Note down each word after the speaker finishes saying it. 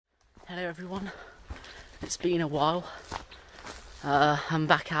Hello everyone, it's been a while. I'm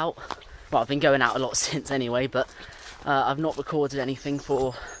back out. Well, I've been going out a lot since anyway, but I've not recorded anything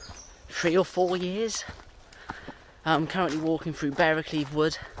for 3 or 4 years. I'm currently walking through Bearacleave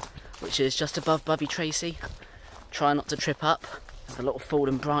Wood, which is just above Bubby Tracy. Try not to trip up, there's a lot of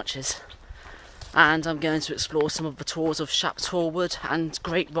fallen branches. And I'm going to explore some of the tours of Shaptor Wood and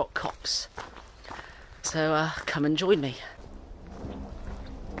Great Rock Copse. So come and join me.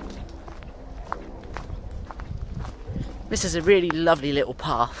 This is a really lovely little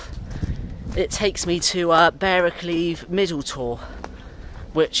path. It takes me to Bearacleave Middle Tour,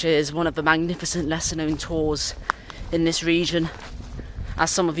 which is one of the magnificent lesser known tours in this region. As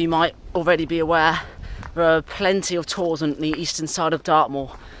some of you might already be aware, there are plenty of tours on the eastern side of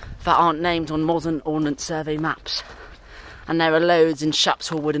Dartmoor that aren't named on modern Ordnance Survey maps. And there are loads in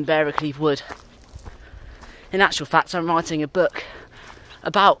Shaptor Wood and Bearacleave Wood. In actual fact, I'm writing a book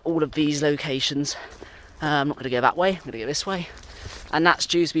about all of these locations. I'm not going to go that way, I'm going to go this way. And that's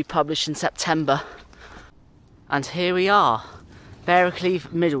due to be published in September. And here we are,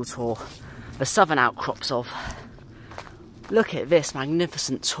 Bearacleave Middle Tour, the southern outcrops of. Look at this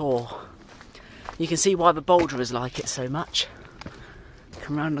magnificent tour. You can see why the boulderers like it so much.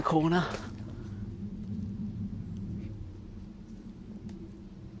 Come round the corner.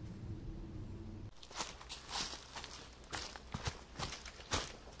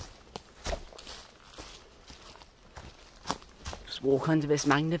 Walk under this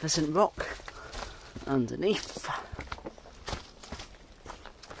magnificent rock underneath.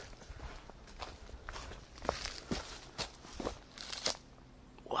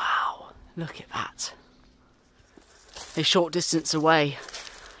 Wow, look at that. A short distance away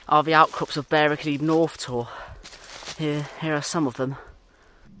are the outcrops of Bearacleave North Tor. Here are some of them.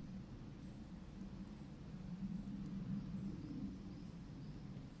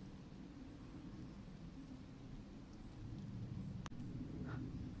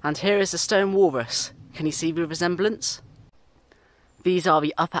 And here is the stone walrus. Can you see the resemblance? These are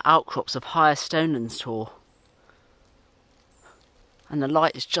the upper outcrops of higher Stonelands Tor. And the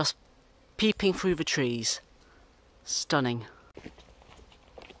light is just peeping through the trees. Stunning.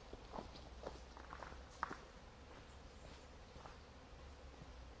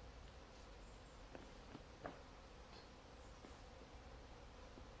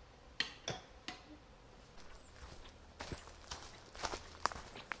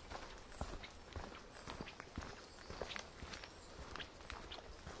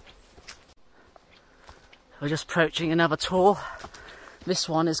 We're just approaching another tour. This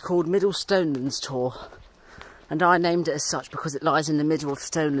one is called Middle Stonelands Tour, and I named it as such because it lies in the middle of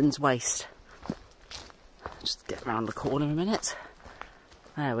Stonelands Waste. Just get round the corner a minute.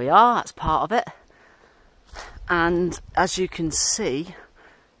 There we are, that's part of it. And as you can see,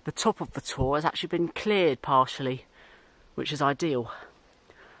 the top of the tour has actually been cleared partially, which is ideal.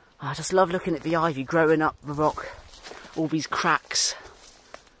 I just love looking at the ivy growing up the rock, all these cracks.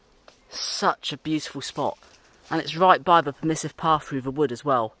 Such a beautiful spot. And it's right by the permissive path through the wood as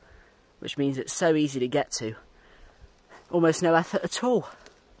well, which means it's so easy to get to. Almost no effort at all.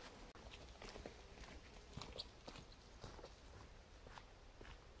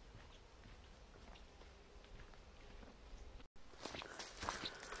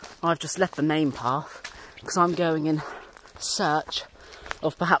 I've just left the main path because I'm going in search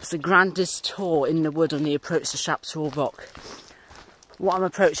of perhaps the grandest tour in the wood on the approach to Shaptor Rock. What I'm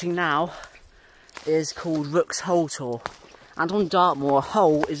approaching now is called Rooks Hole Tour, and on Dartmoor a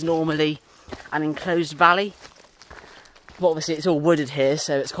hole is normally an enclosed valley. Well, obviously it's all wooded here,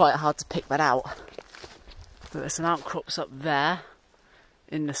 so it's quite hard to pick that out, but there's some outcrops up there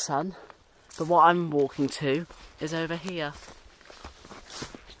in the sun. But what I'm walking to is over here.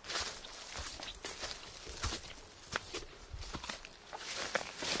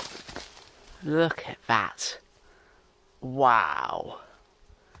 Look at that. Wow,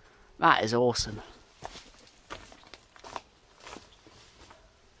 that is awesome.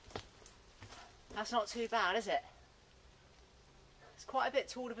 That's not too bad, is it? It's quite a bit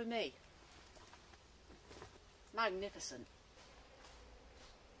taller than me. Magnificent.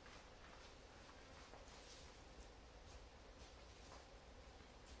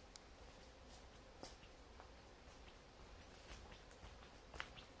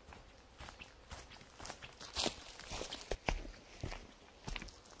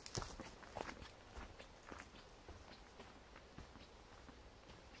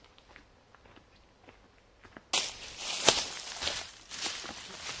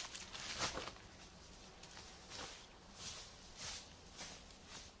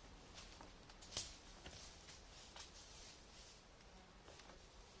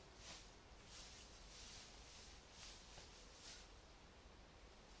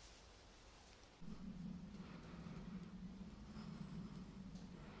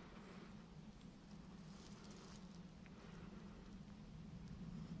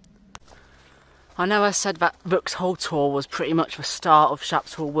 I know I said that Rooks' whole tour was pretty much the start of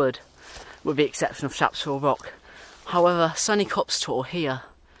Shaptor Wood, with the exception of Shaptor Rock. However, Sonny Copse tour here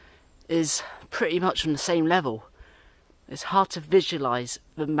is pretty much on the same level. It's hard to visualise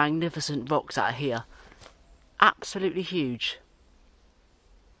the magnificent rocks that are here. Absolutely huge.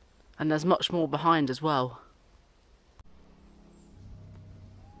 And there's much more behind as well.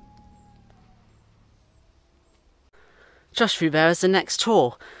 Just through there is the next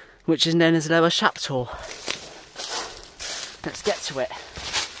tour, which is known as Lower Shaptor. Let's get to it.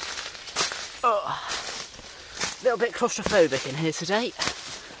 A little bit claustrophobic in here today,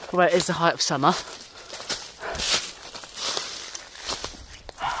 where it is the height of summer.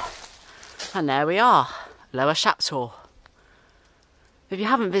 And there we are, Lower Shaptor. If you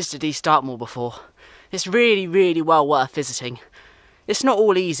haven't visited East Dartmoor before, it's really well worth visiting. It's not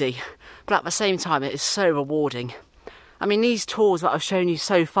all easy, but at the same time it is so rewarding. I mean, these tours that I've shown you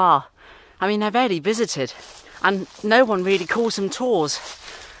so far, I mean, they're rarely visited, and no one really calls them tours,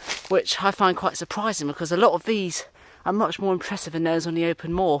 which I find quite surprising because a lot of these are much more impressive than those on the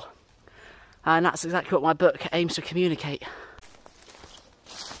open moor. And that's exactly what my book aims to communicate.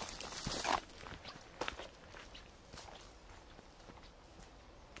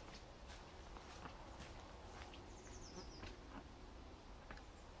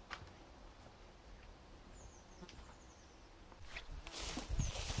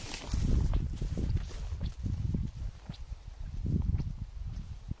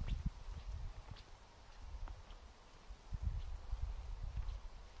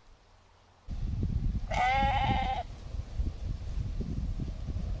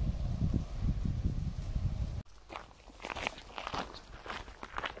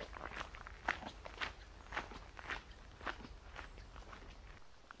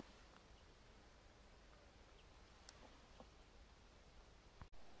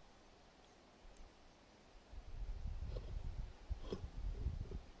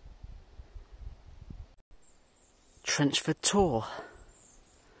 Trenchford tour.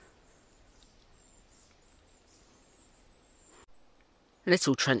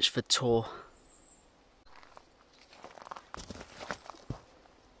 Little Trenchford tour.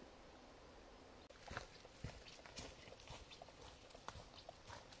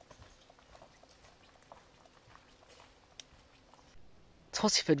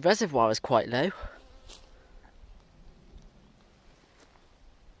 Tottyford Reservoir is quite low.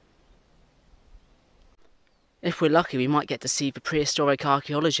 If we're lucky, we might get to see the prehistoric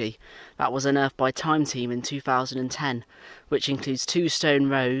archaeology that was unearthed by Time Team in 2010, which includes 2 stone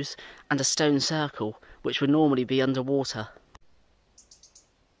rows and a stone circle, which would normally be underwater.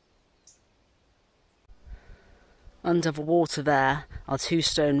 Under the water there are 2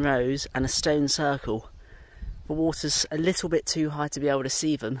 stone rows and a stone circle. The water's a little bit too high to be able to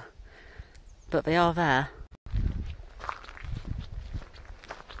see them, but they are there.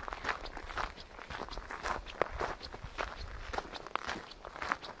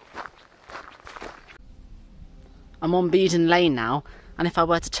 I'm on Bearden Lane now, and if I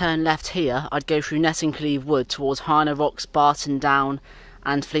were to turn left here, I'd go through Nettingcleave Wood towards Harner Rocks, Barton Down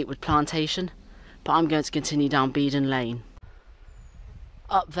and Fleetwood Plantation, but I'm going to continue down Bearden Lane.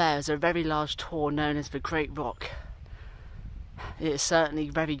 Up there is a very large tor known as the Great Rock. It is certainly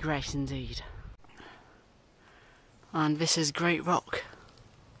very great indeed. And this is Great Rock.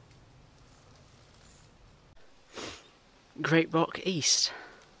 Great Rock East.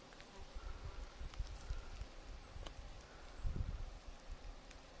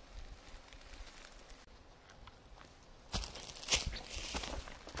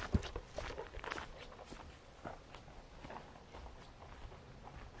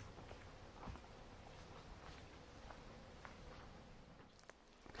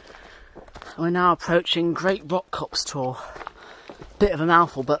 We're now approaching Great Rock Copse tour. Bit of a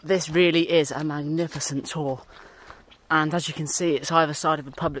mouthful, but this really is a magnificent tour. And as you can see, it's either side of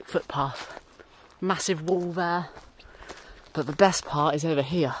a public footpath. Massive wall there. But the best part is over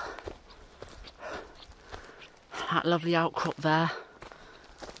here. That lovely outcrop there.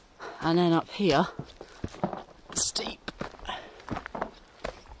 And then up here, steep.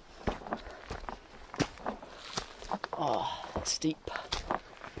 Oh, steep.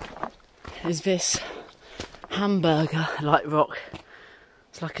 Is this hamburger-like rock.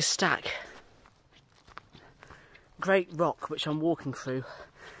 It's like a stack. Great Rock, which I'm walking through,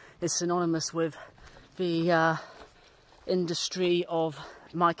 is synonymous with the industry of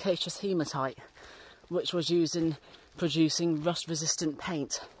micaceous hematite, which was used in producing rust-resistant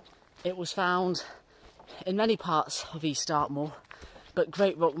paint. It was found in many parts of East Dartmoor, but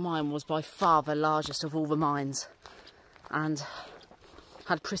Great Rock Mine was by far the largest of all the mines, and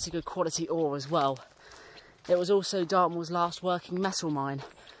had pretty good quality ore as well. It was also Dartmoor's last working metal mine,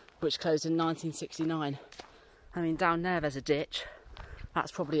 which closed in 1969. I mean, down there's a ditch.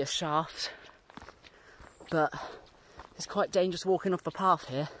 That's probably a shaft. But it's quite dangerous walking off the path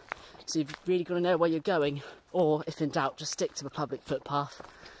here. So you've really got to know where you're going. Or, if in doubt, just stick to the public footpath.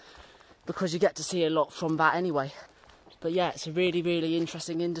 Because you get to see a lot from that anyway. But yeah, it's a really, really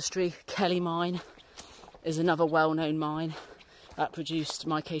interesting industry. Kelly Mine is another well-known mine that produced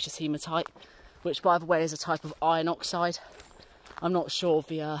micaceous hematite, which, by the way, is a type of iron oxide. I'm not sure of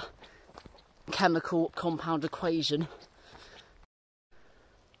the chemical compound equation.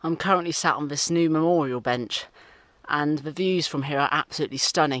 I'm currently sat on this new memorial bench, and the views from here are absolutely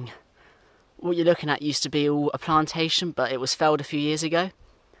stunning. What you're looking at used to be all a plantation, but it was felled a few years ago.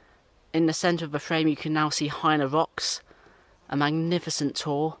 In the centre of the frame you can now see Rooks, a magnificent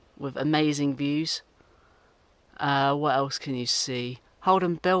tor with amazing views. What else can you see?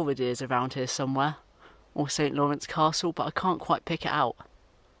 Holden Belvedere's around here somewhere, or St Lawrence Castle, but I can't quite pick it out.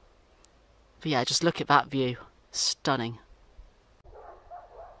 But yeah, just look at that view. Stunning.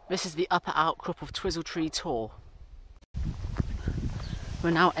 This is the upper outcrop of Twizzle Tree Tor.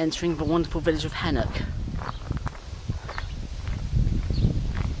 We're now entering the wonderful village of Hennock.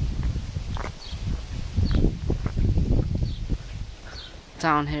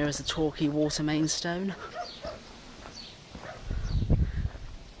 Down here is the Torquay water main stone,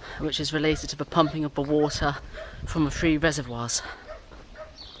 which is related to the pumping of the water from the 3 reservoirs.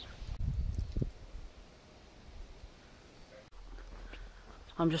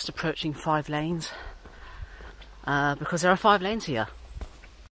 I'm just approaching 5 lanes because there are 5 lanes here.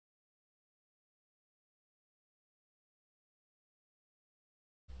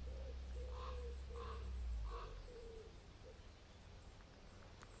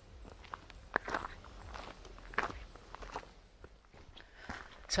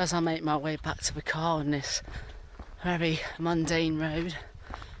 So as I make my way back to the car on this very mundane road,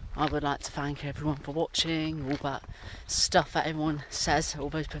 I would like to thank everyone for watching, all that stuff that everyone says, all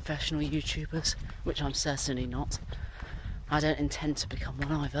those professional YouTubers, which I'm certainly not. I don't intend to become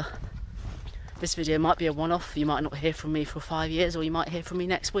one either. This video might be a one-off, you might not hear from me for 5 years, or you might hear from me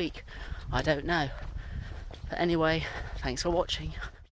next week. I don't know. But anyway, thanks for watching.